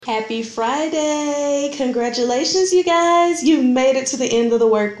Happy Friday! Congratulations, you guys! You made it to the end of the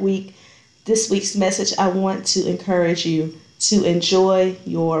work week. This week's message, I want to encourage you to enjoy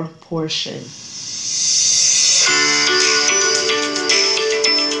your portion.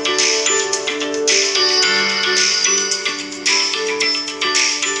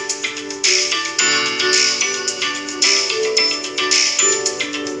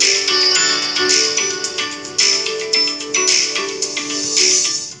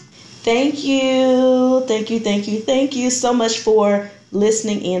 Thank you so much for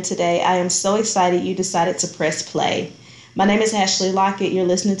listening in today. I am so excited you decided to press play. My name is Ashley Lockett. You're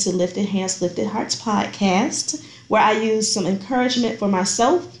listening to Lifted Hands, Lifted Hearts podcast, where I use some encouragement for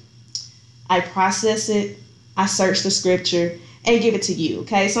myself. I process it, I search the scripture, and give it to you.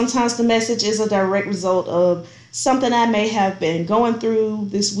 Okay, sometimes the message is a direct result of something I may have been going through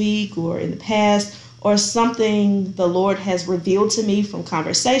this week or in the past, or something the Lord has revealed to me from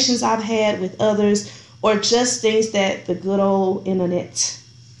conversations I've had with others, or just things that the good old internet,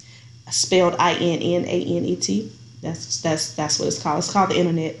 spelled INNANET, that's what it's called. It's called the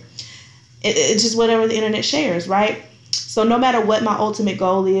internet. It's just whatever the internet shares, right? So no matter what my ultimate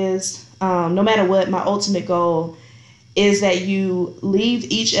goal is, is that you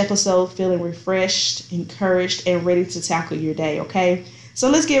leave each episode feeling refreshed, encouraged, and ready to tackle your day, okay? So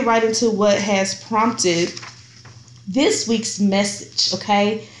let's get right into what has prompted this week's message,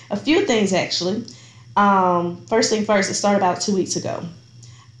 okay? A few things, actually. First thing first, it started about 2 weeks ago.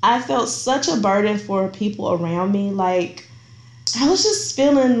 I felt such a burden for people around me. Like, I was just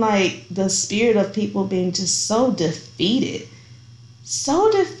feeling like the spirit of people being just so defeated. So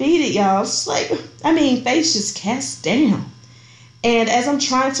defeated, y'all. It's like, faith just cast down. And as I'm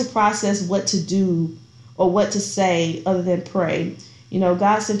trying to process what to do or what to say other than pray,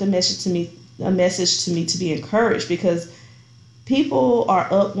 God sent a message to me to be encouraged, because people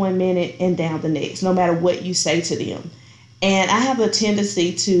are up one minute and down the next, no matter what you say to them. And I have a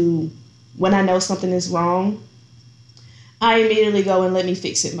tendency to, when I know something is wrong, I immediately go in let me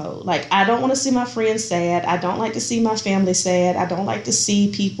fix it mode. Like, I don't want to see my friends sad. I don't like to see my family sad. I don't like to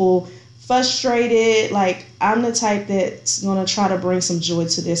see people frustrated. Like, I'm the type that's going to try to bring some joy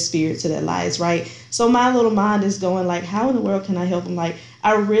to their spirit, to their lives, right? So my little mind is going like, how in the world can I help them? Like,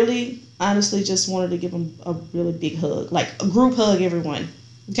 I really honestly just wanted to give them a really big hug, like a group hug, everyone.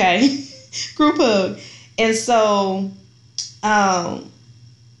 Okay. Group hug. And so, my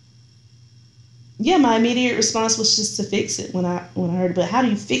immediate response was just to fix it when I heard it. But how do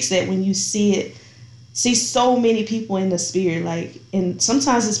you fix that when you see so many people in the spirit? Like, and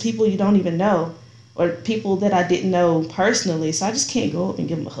sometimes it's people you don't even know, or people that I didn't know personally. So I just can't go up and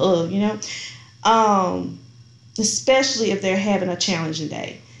give them a hug, especially if they're having a challenging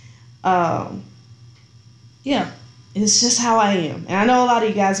day. It's just how I am. And I know a lot of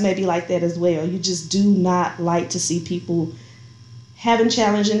you guys may be like that as well. You just do not like to see people having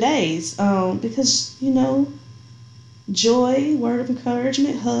challenging days, because, joy, word of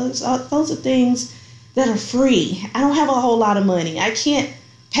encouragement, hugs, those are things that are free. I don't have a whole lot of money. I can't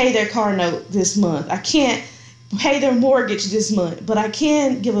pay their car note this month. I can't pay their mortgage this month, but I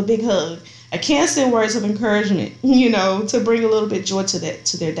can give a big hug. I can send words of encouragement, to bring a little bit joy to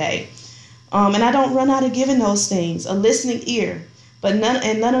their day. And I don't run out of giving those things, a listening ear, but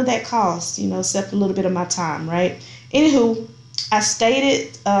none of that costs, except a little bit of my time, right? Anywho,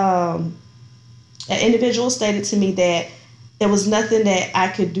 an individual stated to me that there was nothing that I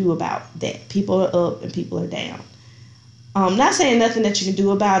could do about that. People are up and people are down. Not saying nothing that you can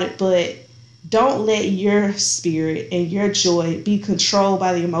do about it, but don't let your spirit and your joy be controlled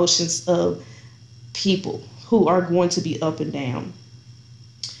by the emotions of people who are going to be up and down.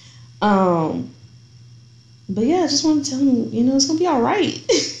 But yeah, I just want to tell them, it's going to be all right.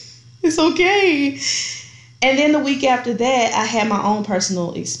 It's okay. And then the week after that, I had my own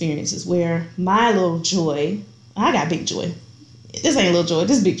personal experiences where my little joy, I got big joy. This ain't little joy,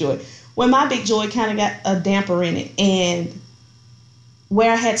 this is big joy. When my big joy kind of got a damper in it, and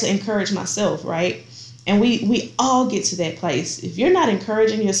where I had to encourage myself, right? And we all get to that place. If you're not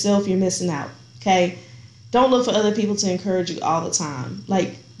encouraging yourself, you're missing out, okay? Don't look for other people to encourage you all the time.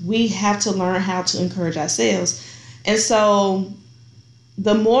 Like, we have to learn how to encourage ourselves. And so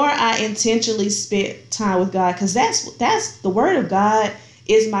the more I intentionally spend time with God, because that's the word of God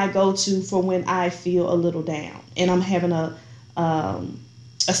is my go-to for when I feel a little down and I'm having a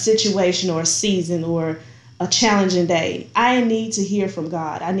situation or a season or a challenging day. I need to hear from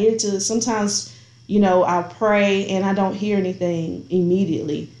God. I need to sometimes, I'll pray and I don't hear anything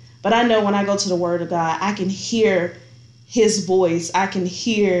immediately. But I know when I go to the word of God, I can hear his voice. I can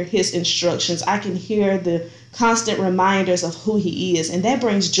hear his instructions. I can hear the constant reminders of who he is. And that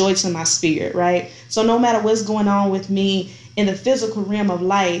brings joy to my spirit, right? So no matter what's going on with me in the physical realm of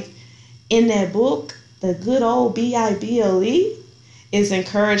life, in that book, the good old Bible is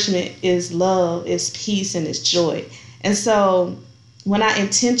encouragement, is love, is peace, and is joy. And so when I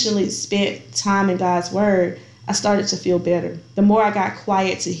intentionally spent time in God's word, I started to feel better. The more I got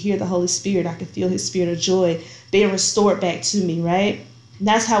quiet to hear the Holy Spirit, I could feel his spirit of joy being restored back to me, right? And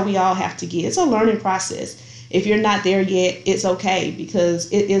that's how we all have to get. It's a learning process. If you're not there yet, it's okay,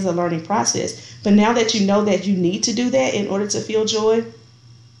 because it is a learning process. But now that you know that you need to do that in order to feel joy,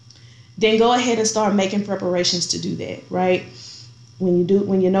 then go ahead and start making preparations to do that, right? When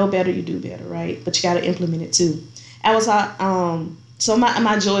you know better, you do better, right? But you got to implement it too. So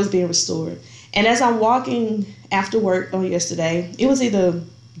my joy is being restored. And as I'm walking after work on yesterday, it was either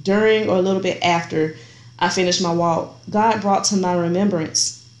during or a little bit after I finished my walk, God brought to my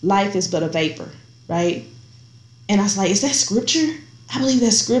remembrance, life is but a vapor, right? And I was like, is that scripture? I believe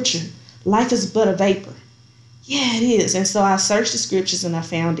that's scripture. Life is but a vapor. Yeah, it is. And so I searched the scriptures and I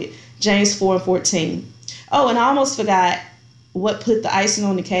found it. James 4:14. Oh, and I almost forgot what put the icing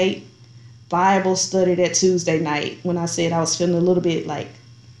on the cake. Bible study that Tuesday night when I said I was feeling a little bit like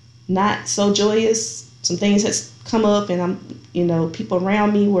not so joyous. Some things had come up and people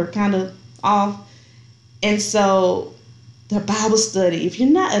around me were kind of off. And so the Bible study, if you're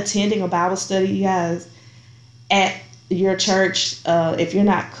not attending a Bible study, you guys, at your church, if you're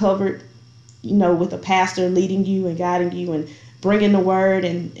not covered, with a pastor leading you and guiding you and bringing the word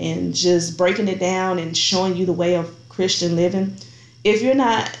and just breaking it down and showing you the way of Christian living, if you're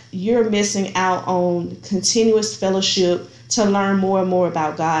not, you're missing out on continuous fellowship to learn more and more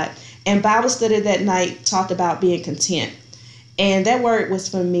about God. And Bible study that night talked about being content. And that word was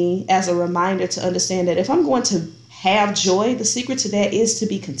for me as a reminder to understand that if I'm going to have joy, the secret to that is to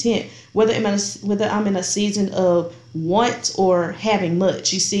be content, whether I'm in a season of want or having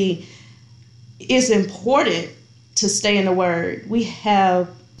much. You see, it's important to stay in the word. We have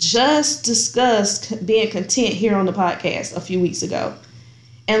just discussed being content here on the podcast a few weeks ago.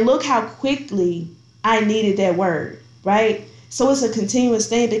 And look how quickly I needed that word, right? So it's a continuous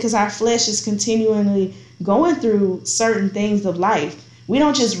thing because our flesh is continually going through certain things of life. We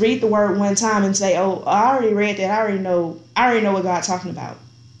don't just read the word one time and say, oh, I already read that. I already know what God's talking about.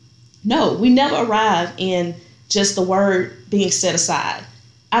 No, we never arrive in just the word being set aside.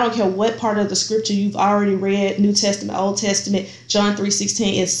 I don't care what part of the scripture you've already read, New Testament, Old Testament, John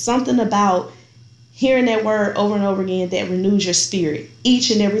 3:16. It's something about hearing that word over and over again that renews your spirit each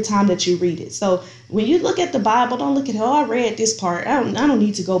and every time that you read it. So when you look at the Bible, don't look at, oh, I read this part. I don't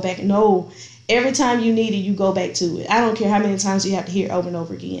need to go back. No, every time you need it, you go back to it. I don't care how many times you have to hear it over and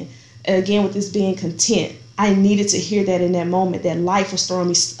over again. And again, with this being content, I needed to hear that in that moment, that life was throwing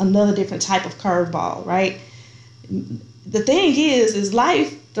me another different type of curveball, right? The thing is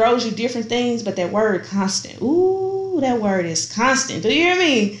life throws you different things, but that word constant. Ooh, that word is constant. Do you hear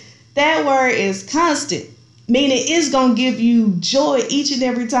me? That word is constant, meaning it's going to give you joy each and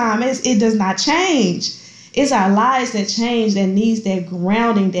every time. It does not change. It's our lives that change, that needs that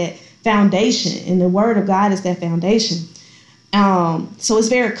grounding, that foundation. And the word of God is that foundation. So it's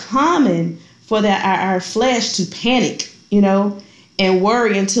very common for our flesh to panic, and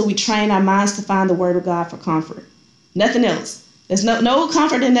worry until we train our minds to find the word of God for comfort. Nothing else. There's no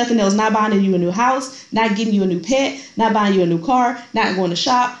comfort in nothing else. Not buying you a new house, not getting you a new pet, not buying you a new car, not going to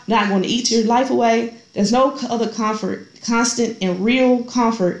shop, not going to eat your life away. There's no other comfort, constant and real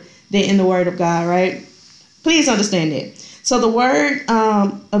comfort than in the word of God, right? Please understand that. So the word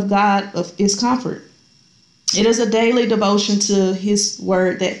of God is comfort. It is a daily devotion to his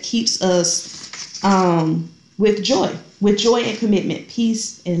word that keeps us with joy and commitment,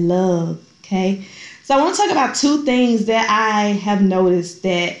 peace and love, okay? So I want to talk about two things that I have noticed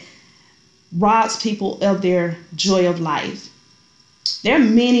that robs people of their joy of life. There are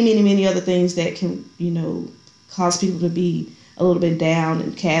many, many, many other things that can, cause people to be a little bit down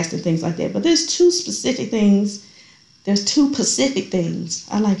and cast and things like that. But there's two specific things. There's two Pacific things.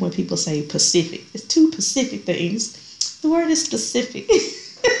 I like when people say Pacific. It's two Pacific things. The word is specific.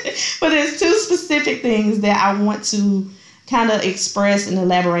 But there's two specific things that I want to kind of express and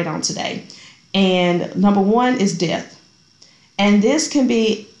elaborate on today. And number one is death. And this can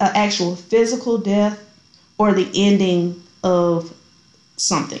be an actual physical death or the ending of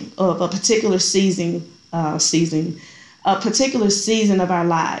something, of a particular season, a particular season of our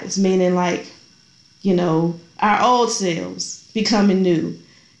lives, meaning like, our old selves becoming new.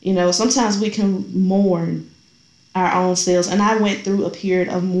 Sometimes we can mourn our own selves. And I went through a period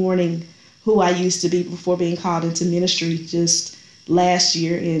of mourning who I used to be before being called into ministry just last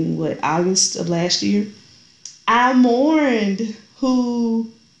year in August of last year. I mourned who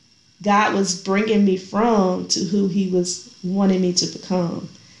God was bringing me from to who He was wanting me to become.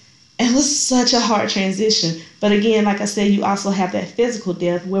 It was such a hard transition. But again, like I said, you also have that physical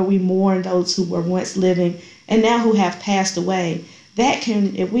death where we mourn those who were once living and now who have passed away. That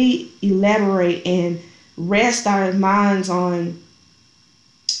can, if we elaborate and rest our minds on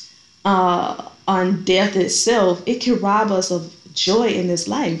death itself, it can rob us of joy in this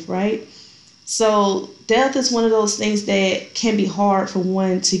life, right? So death is one of those things that can be hard for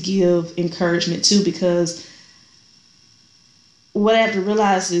one to give encouragement to, because what I have to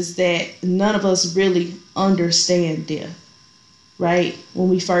realize is that none of us really understand death, right? When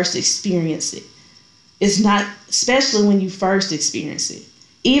we first experience it. It's not, especially when you first experience it.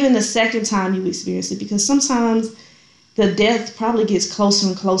 Even the second time you experience it, because sometimes the death probably gets closer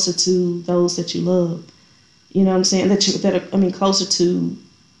and closer to those that you love. You know what I'm saying? Closer to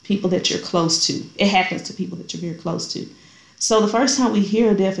people that you're close to. It happens to people that you're very close to. So the first time we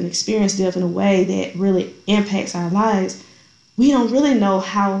hear death and experience death in a way that really impacts our lives, we don't really know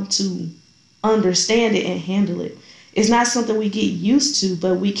how to understand it and handle it. It's not something we get used to,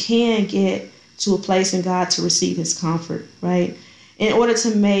 but we can get to a place in God to receive His comfort, right? In order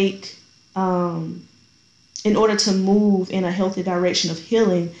to move in a healthy direction of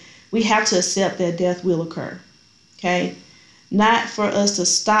healing, we have to accept that death will occur, okay? Not for us to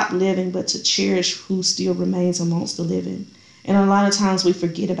stop living, but to cherish who still remains amongst the living. And a lot of times we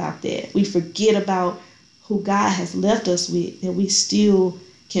forget about that. We forget about who God has left us with, that we still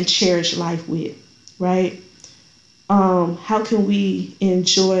can cherish life with, right? How can we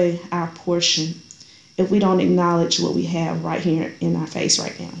enjoy our portion if we don't acknowledge what we have right here in our face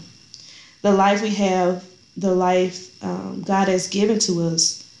right now? The life we have, the life God has given to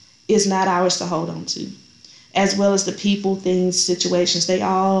us is not ours to hold on to. As well as the people, things, situations, they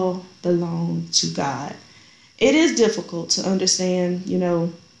all belong to God. It is difficult to understand,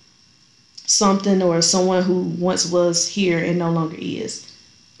 something or someone who once was here and no longer is.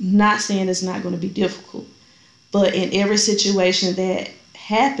 Not saying it's not going to be difficult, but in every situation that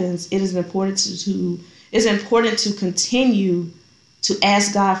happens, it is important to continue to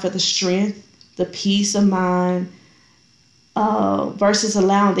ask God for the strength, the peace of mind, versus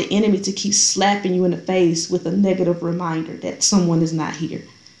allowing the enemy to keep slapping you in the face with a negative reminder that someone is not here.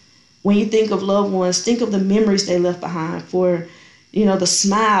 When you think of loved ones, think of the memories they left behind, for the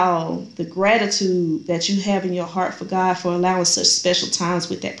smile, the gratitude that you have in your heart for God for allowing such special times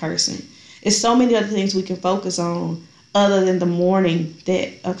with that person. It's so many other things we can focus on other than the mourning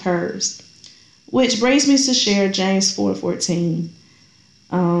that occurs. Which brings me to share James 4:14.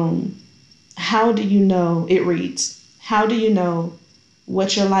 How do you know? It reads, how do you know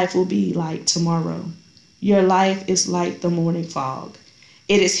what your life will be like tomorrow? Your life is like the morning fog.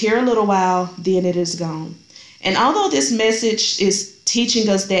 It is here a little while, then it is gone. And although this message is teaching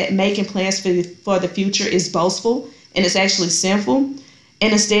us that making plans for the future is boastful and it's actually sinful,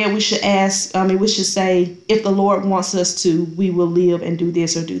 and instead we should say, if the Lord wants us to, we will live and do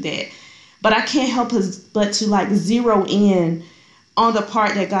this or do that. But I can't help but to zero in on the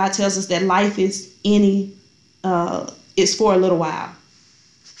part that God tells us that life is for a little while.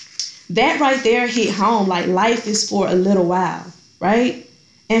 That right there hit home, life is for a little while, right?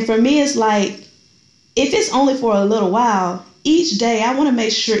 And for me, it's if it's only for a little while, each day I want to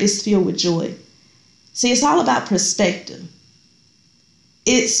make sure it's filled with joy. See, it's all about perspective.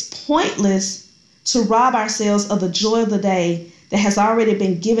 It's pointless to rob ourselves of the joy of the day that has already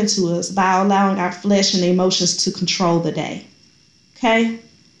been given to us by allowing our flesh and emotions to control the day. Okay?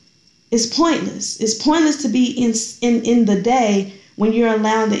 It's pointless. It's pointless to be in the day when you're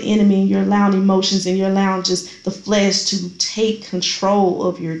allowing the enemy, you're allowing emotions, and you're allowing just the flesh to take control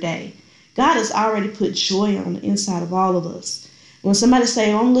of your day. God has already put joy on the inside of all of us. When somebody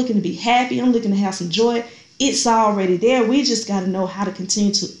say, I'm looking to be happy, I'm looking to have some joy, it's already there. We just got to know how to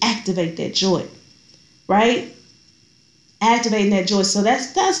continue to activate that joy, right? Activating that joy. So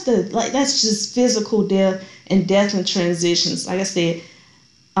that's just physical death and death and transitions. Like I said,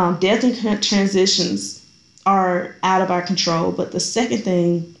 death and transitions are out of our control. But the second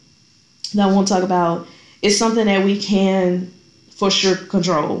thing that I want to talk about is something that we can for sure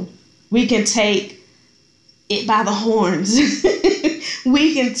control. We can take it by the horns.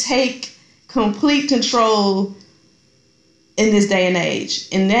 We can take complete control in this day and age,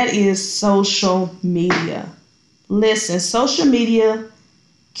 and that is social media. Listen, social media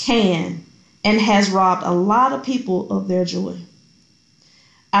can and has robbed a lot of people of their joy.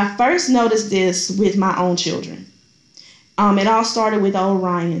 I first noticed this with my own children. It all started with old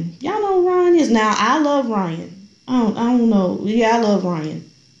Ryan. Y'all know who Ryan is? Now, I love Ryan. I don't know. Yeah, I love Ryan.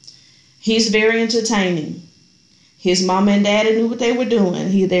 He's very entertaining. His mama and daddy knew what they were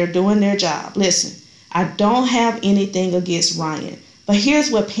doing. They're doing their job. Listen, I don't have anything against Ryan. But here's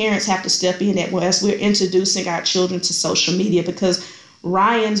where parents have to step in at as we're introducing our children to social media, because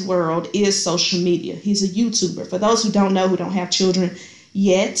Ryan's world is social media. He's a YouTuber. For those who don't know, who don't have children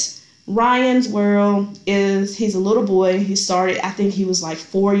yet, Ryan's world he's a little boy. He started, I think he was like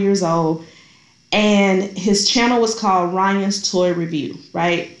 4 years old. And his channel was called Ryan's Toy Review,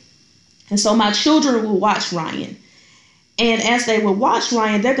 right? And so my children will watch Ryan. And as they will watch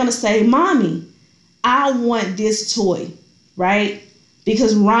Ryan, they're going to say, Mommy, I want this toy, right?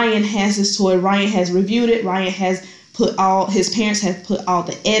 Because Ryan has this toy. Ryan has reviewed it. Ryan has his parents have put all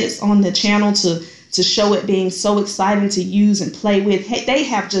the edits on the channel to show it being so exciting to use and play with. Hey, they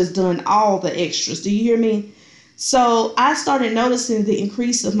have just done all the extras. Do you hear me? So I started noticing the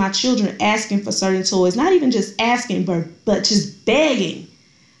increase of my children asking for certain toys. Not even just asking, but just begging.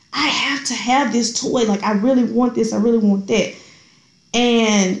 I have to have this toy. Like, I really want this. I really want that.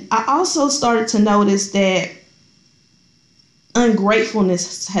 And I also started to notice that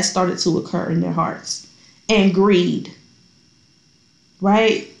ungratefulness has started to occur in their hearts, and greed,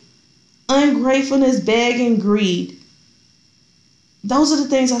 right? Ungratefulness, begging, greed. Those are the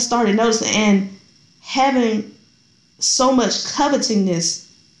things I started noticing, and having so much covetingness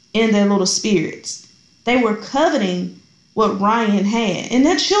in their little spirits. They were coveting what Ryan had. And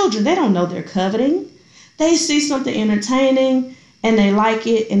their children, they don't know they're coveting. They see something entertaining and they like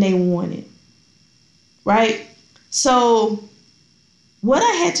it and they want it. Right? So what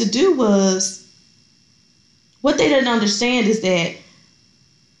I had to do was, what they didn't understand is that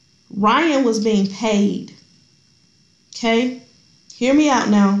Ryan was being paid. Okay? Hear me out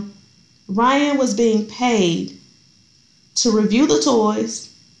now. Ryan was being paid to review the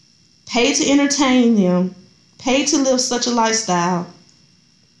toys, paid to entertain them, paid to live such a lifestyle.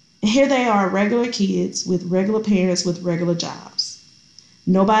 And here they are, regular kids with regular parents with regular jobs.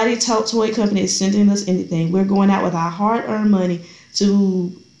 Nobody toy company is sending us anything. We're going out with our hard-earned money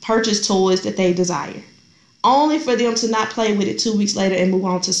to purchase toys that they desire, only for them to not play with it 2 weeks later and move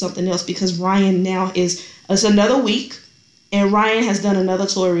on to something else, because Ryan now it's another week and Ryan has done another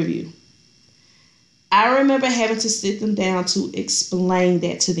toy review. I remember having to sit them down to explain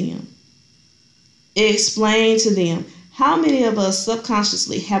that to them. Explain to them. How many of us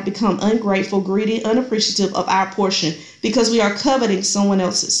subconsciously have become ungrateful, greedy, unappreciative of our portion because we are coveting someone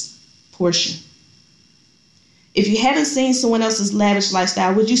else's portion? If you haven't seen someone else's lavish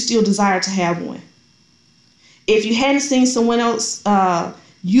lifestyle, would you still desire to have one? If you hadn't seen someone else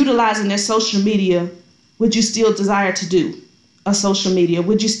utilizing their social media, would you still desire to do a social media?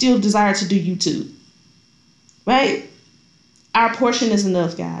 Would you still desire to do YouTube? Right? Our portion is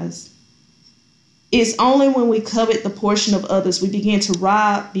enough, guys. It's only when we covet the portion of others we begin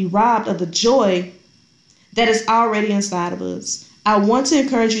to be robbed of the joy that is already inside of us. I want to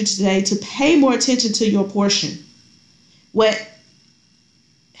encourage you today to pay more attention to your portion. What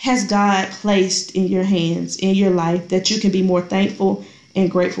has God placed in your hands, in your life, that you can be more thankful and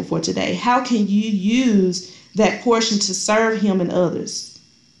grateful for today? How can you use that portion to serve Him and others?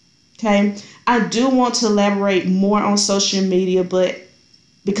 Okay, I do want to elaborate more on social media, but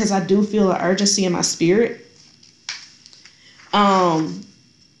because I do feel an urgency in my spirit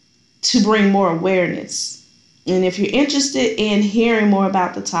to bring more awareness. And if you're interested in hearing more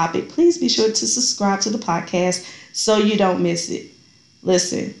about the topic, please be sure to subscribe to the podcast so you don't miss it.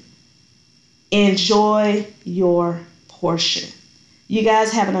 Listen, enjoy your portion. You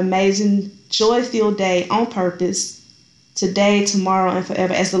guys have an amazing, joy-filled day on purpose. Today, tomorrow, and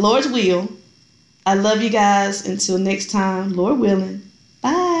forever, as the Lord's will. I love you guys. Until next time, Lord willing.